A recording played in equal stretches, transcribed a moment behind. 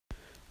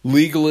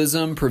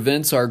Legalism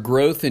prevents our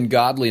growth in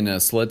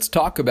godliness. Let's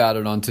talk about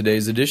it on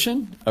today's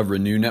edition of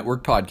Renew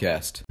Network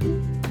Podcast.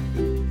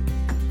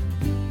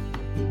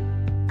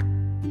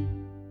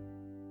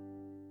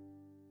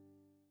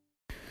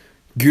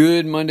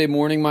 Good Monday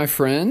morning, my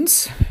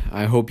friends.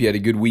 I hope you had a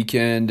good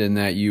weekend and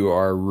that you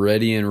are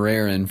ready and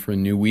raring for a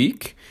new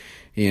week.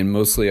 And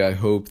mostly I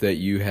hope that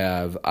you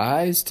have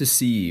eyes to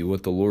see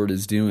what the Lord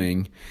is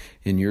doing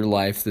in your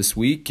life this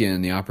week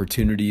and the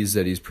opportunities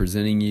that He's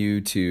presenting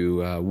you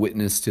to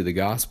witness to the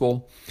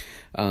gospel.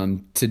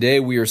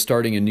 Today we are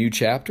starting a new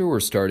chapter. We're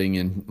starting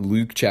in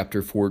Luke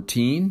chapter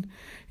 14,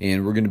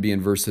 and we're going to be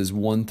in verses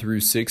 1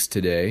 through 6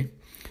 today.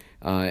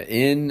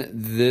 In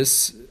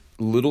this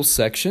little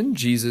section,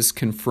 Jesus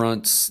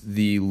confronts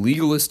the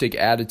legalistic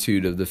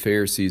attitude of the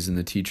Pharisees and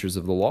the teachers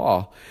of the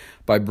law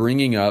by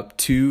bringing up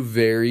two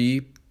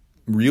very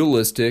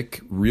realistic,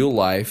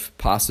 real-life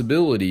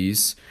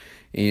possibilities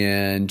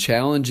and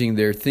challenging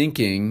their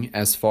thinking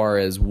as far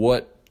as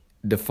what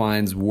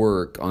defines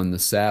work on the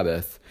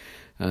Sabbath.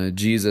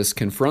 Jesus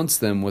confronts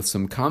them with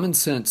some common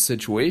sense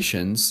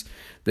situations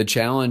that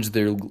challenge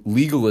their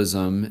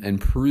legalism and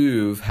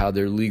prove how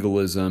their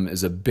legalism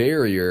is a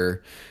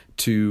barrier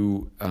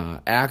to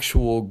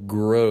actual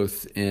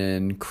growth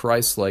in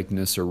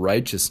Christ-likeness or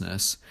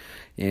righteousness.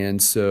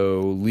 And so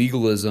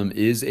legalism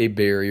is a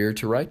barrier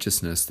to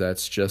righteousness.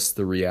 That's just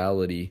the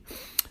reality.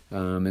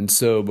 And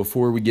so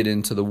before we get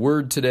into the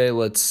word today,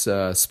 let's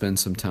spend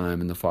some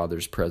time in the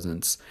Father's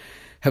presence.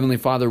 Heavenly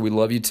Father, we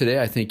love you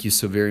today. I thank you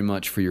so very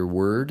much for your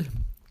word.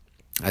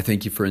 I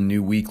thank you for a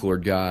new week,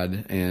 Lord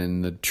God,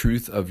 and the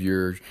truth of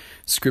your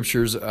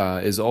scriptures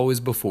is always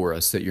before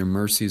us, that your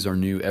mercies are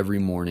new every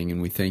morning,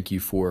 and we thank you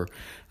for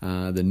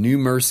the new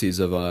mercies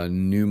of a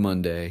new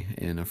Monday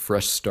and a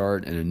fresh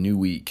start and a new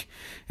week.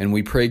 And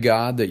we pray,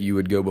 God, that you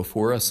would go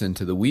before us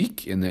into the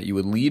week and that you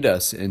would lead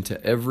us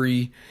into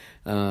every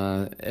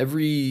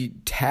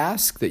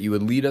task, that you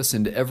would lead us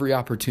into every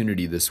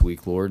opportunity this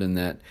week, Lord, and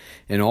that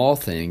in all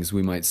things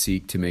we might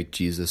seek to make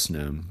Jesus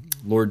known.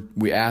 Lord,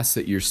 we ask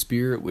that your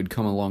Spirit would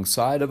come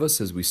alongside of us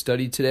as we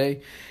study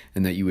today,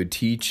 and that you would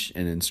teach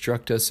and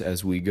instruct us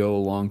as we go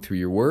along through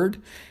your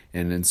word,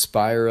 and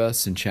inspire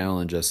us and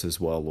challenge us as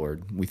well,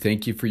 Lord. We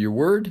thank you for your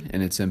word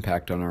and its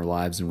impact on our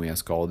lives, and we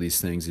ask all these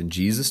things in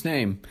Jesus'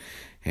 name.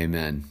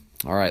 Amen.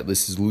 All right,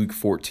 this is Luke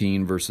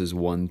 14, verses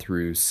 1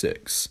 through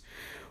 6.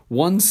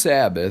 One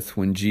Sabbath,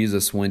 when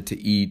Jesus went to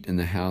eat in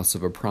the house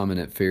of a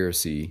prominent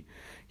Pharisee,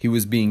 he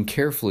was being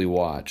carefully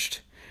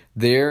watched.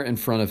 There in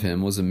front of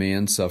him was a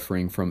man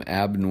suffering from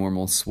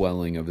abnormal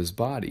swelling of his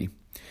body.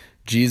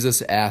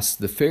 Jesus asked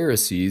the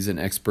Pharisees and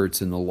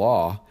experts in the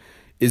law,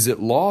 "Is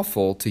it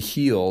lawful to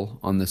heal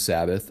on the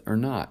Sabbath or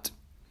not?"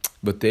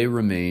 But they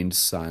remained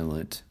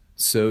silent.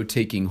 So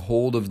taking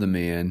hold of the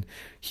man,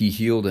 he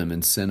healed him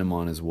and sent him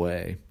on his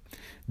way.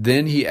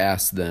 Then he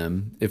asked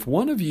them, "If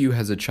one of you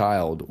has a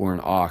child or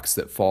an ox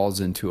that falls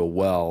into a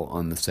well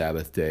on the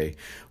Sabbath day,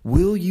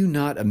 will you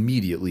not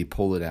immediately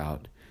pull it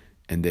out?"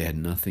 And they had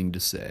nothing to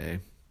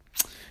say.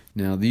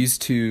 Now, these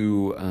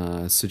two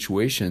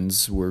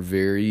situations were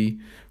very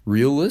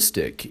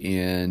realistic.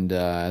 And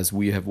as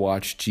we have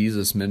watched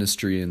Jesus'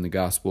 ministry in the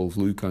Gospel of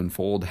Luke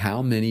unfold,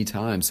 how many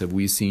times have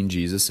we seen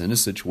Jesus in a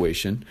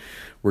situation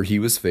where he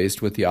was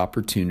faced with the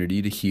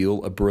opportunity to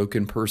heal a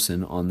broken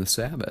person on the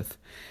Sabbath?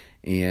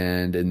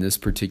 And in this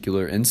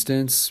particular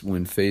instance,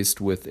 when faced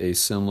with a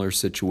similar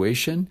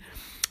situation,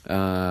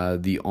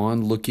 the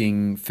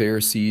onlooking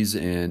Pharisees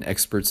and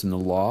experts in the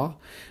law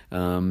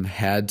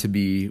had to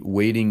be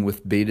waiting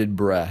with bated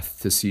breath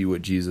to see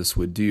what Jesus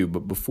would do.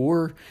 But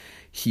before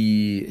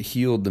he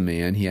healed the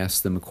man, he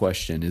asked them a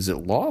question: is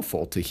it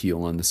lawful to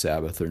heal on the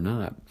Sabbath or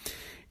not?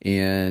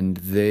 And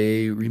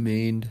they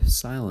remained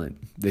silent.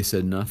 They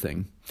said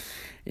nothing.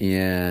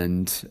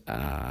 And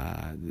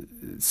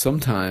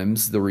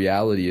sometimes the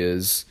reality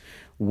is,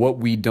 what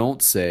we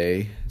don't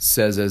say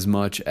says as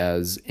much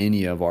as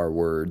any of our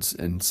words,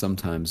 and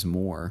sometimes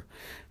more.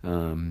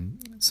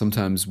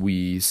 Sometimes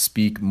we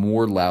speak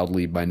more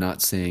loudly by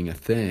not saying a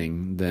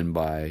thing than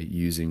by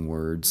using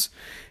words.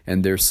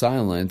 And their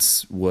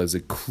silence was a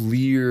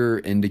clear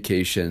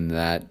indication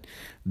that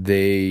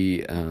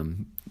they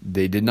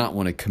did not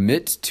want to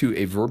commit to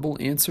a verbal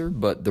answer,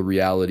 but the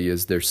reality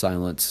is their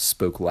silence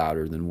spoke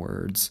louder than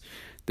words.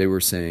 They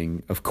were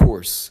saying, of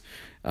course,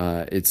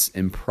 it's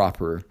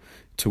improper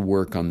to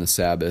work on the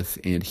Sabbath,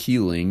 and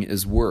healing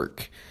is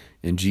work.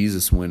 And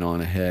Jesus went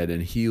on ahead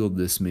and healed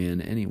this man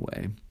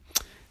anyway.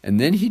 And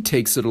then he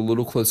takes it a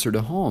little closer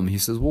to home. He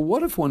says, well,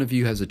 what if one of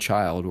you has a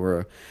child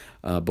or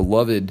a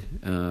beloved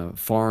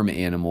farm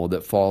animal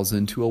that falls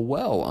into a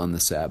well on the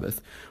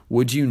Sabbath?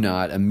 Would you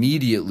not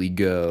immediately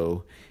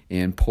go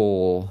and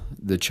pull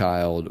the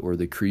child or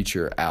the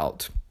creature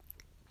out?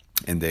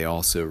 And they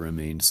also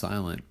remained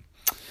silent.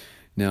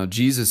 Now,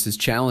 Jesus is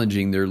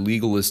challenging their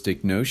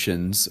legalistic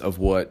notions of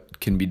what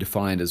can be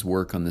defined as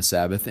work on the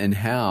Sabbath and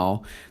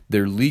how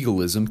their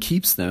legalism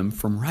keeps them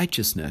from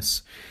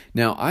righteousness.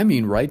 Now, I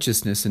mean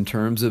righteousness in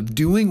terms of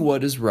doing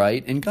what is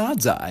right in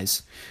God's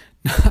eyes,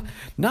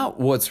 not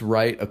what's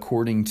right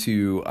according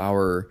to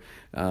our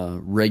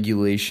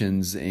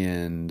regulations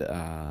and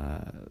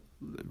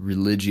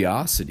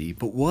religiosity,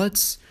 but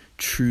what's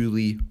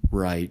truly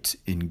right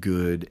and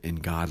good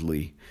and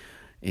godly.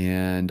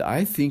 And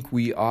I think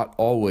we ought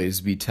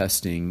always be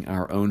testing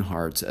our own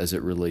hearts as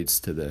it relates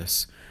to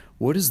this.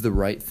 What is the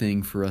right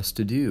thing for us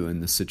to do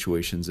in the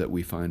situations that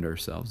we find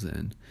ourselves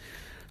in?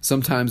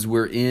 Sometimes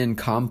we're in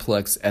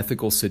complex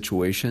ethical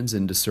situations,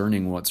 and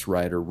discerning what's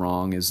right or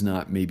wrong is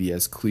not maybe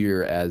as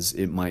clear as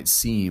it might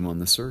seem on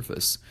the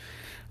surface.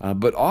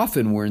 But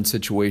often we're in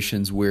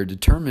situations where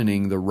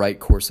determining the right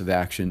course of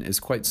action is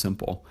quite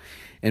simple.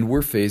 And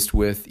we're faced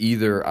with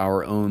either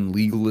our own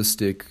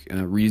legalistic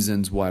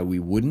reasons why we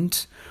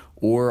wouldn't,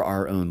 or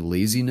our own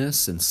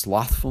laziness and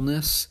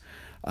slothfulness,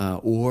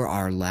 or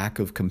our lack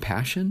of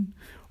compassion,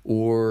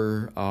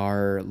 or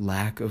our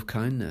lack of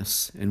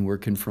kindness. And we're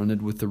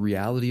confronted with the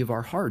reality of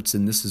our hearts.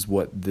 And this is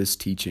what this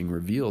teaching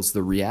reveals.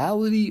 The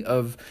reality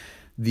of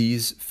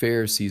these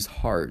Pharisees'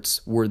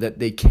 hearts were that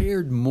they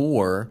cared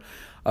more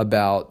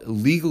about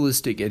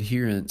legalistic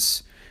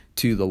adherence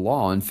to the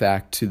law, in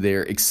fact, to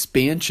their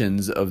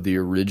expansions of the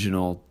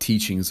original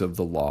teachings of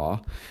the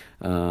law.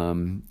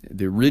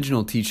 The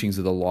original teachings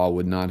of the law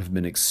would not have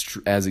been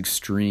as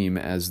extreme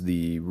as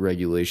the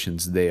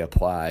regulations they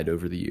applied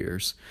over the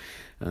years.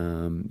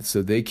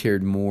 So they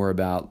cared more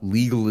about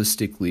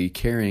legalistically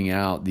carrying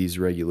out these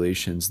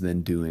regulations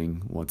than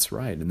doing what's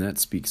right. And that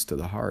speaks to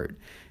the heart.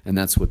 And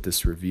that's what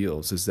this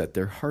reveals, is that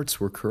their hearts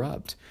were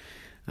corrupt.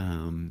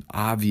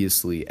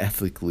 Obviously,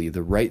 ethically,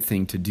 the right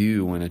thing to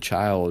do when a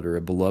child or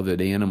a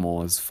beloved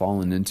animal has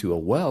fallen into a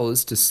well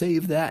is to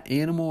save that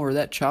animal or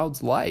that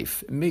child's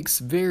life. It's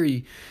a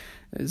very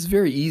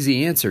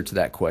easy answer to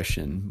that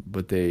question,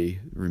 but they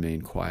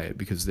remained quiet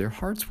because their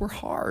hearts were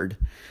hard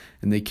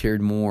and they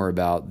cared more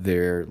about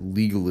their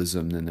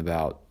legalism than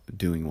about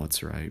doing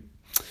what's right.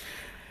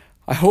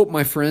 I hope,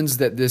 my friends,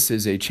 that this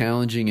is a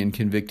challenging and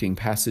convicting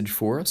passage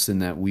for us,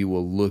 and that we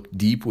will look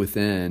deep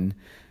within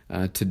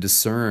to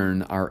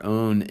discern our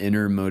own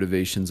inner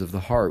motivations of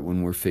the heart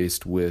when we're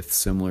faced with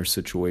similar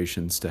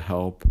situations to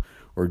help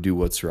or do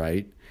what's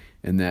right,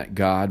 and that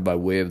God, by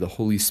way of the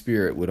Holy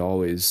Spirit, would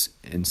always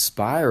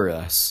inspire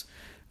us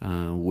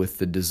with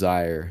the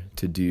desire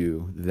to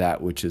do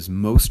that which is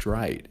most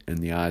right in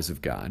the eyes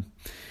of God,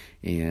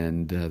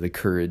 and the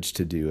courage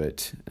to do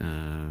it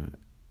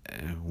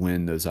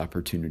when those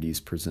opportunities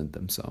present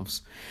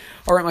themselves.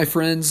 All right, my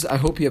friends, I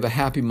hope you have a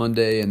happy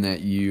Monday and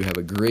that you have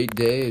a great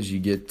day as you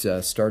get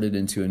started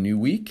into a new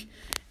week,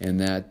 and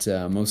that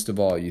most of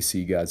all, you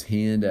see God's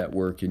hand at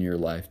work in your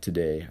life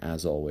today,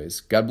 as always.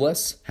 God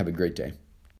bless. Have a great day.